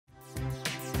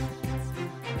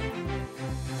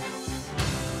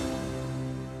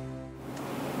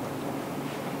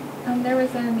There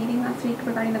was a meeting last week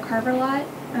regarding the Carver lot.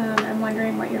 I'm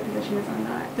wondering what your position is on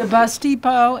that. The bus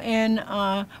depot in,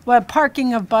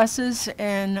 parking of buses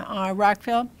in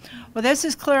Rockville. Well, this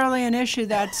is clearly an issue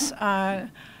that's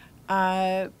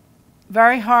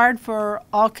very hard for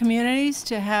all communities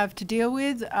to have to deal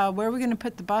with. Where are we going to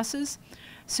put the buses?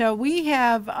 So we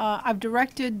have, I've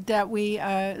directed that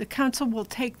the council will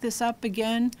take this up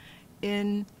again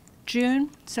in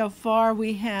June. So far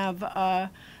we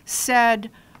have said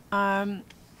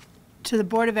to the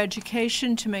Board of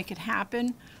Education to make it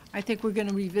happen. I think we're going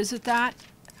to revisit that.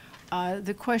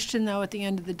 The question, though, at the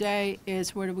end of the day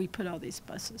is where do we put all these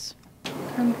buses?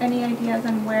 Any ideas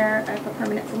on where, if a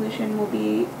permanent solution will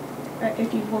be,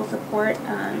 if you will support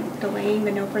delaying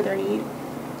the no further need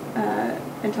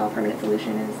until a permanent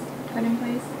solution is put in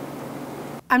place?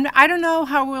 I don't know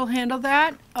how we'll handle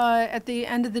that. At the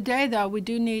end of the day, though, we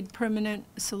do need permanent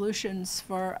solutions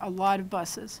for a lot of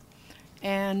buses.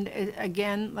 And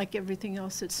again, like everything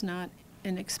else, it's not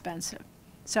inexpensive.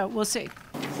 So we'll see.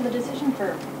 So the decision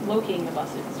for locating the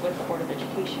buses is with the Board of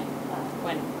Education.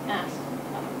 When asked,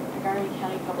 Montgomery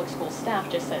County Public School staff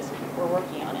just says, we're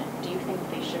working on it. Do you think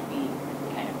they should be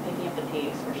kind of picking up the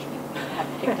pace, or should we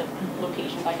have picked a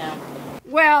location by now?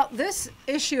 Well, this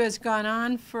issue has gone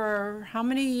on for how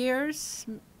many years?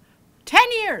 10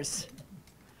 years.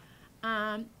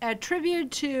 A tribute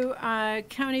to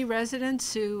county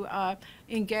residents who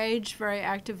engage very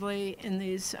actively in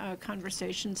these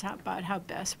conversations about how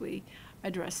best we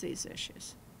address these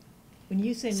issues. When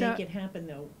you say make it happen,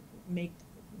 though,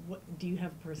 do you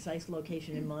have a precise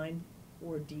location in mind,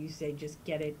 or do you say just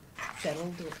get it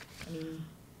settled? Or, I mean,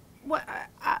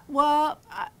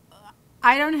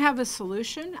 I don't have a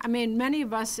solution. I mean, many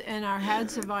of us in our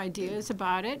heads have ideas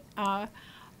about it.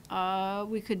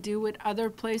 We could do what other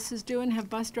places do and have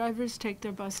bus drivers take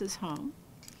their buses home.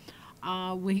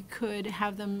 We could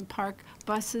have them park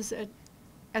buses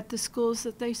at the schools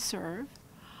that they serve.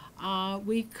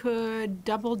 We could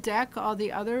double deck all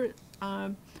the other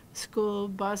school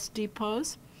bus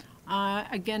depots.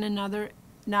 Again, another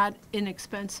not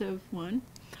inexpensive one.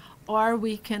 Or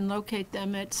we can locate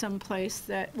them at some place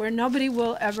where nobody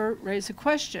will ever raise a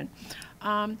question.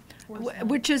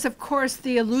 Which is, of course,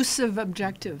 the elusive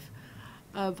objective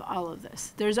of all of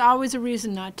this. There's always a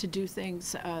reason not to do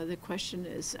things. The question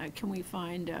is, can we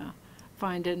find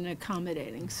an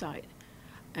accommodating site?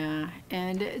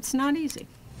 And it's not easy.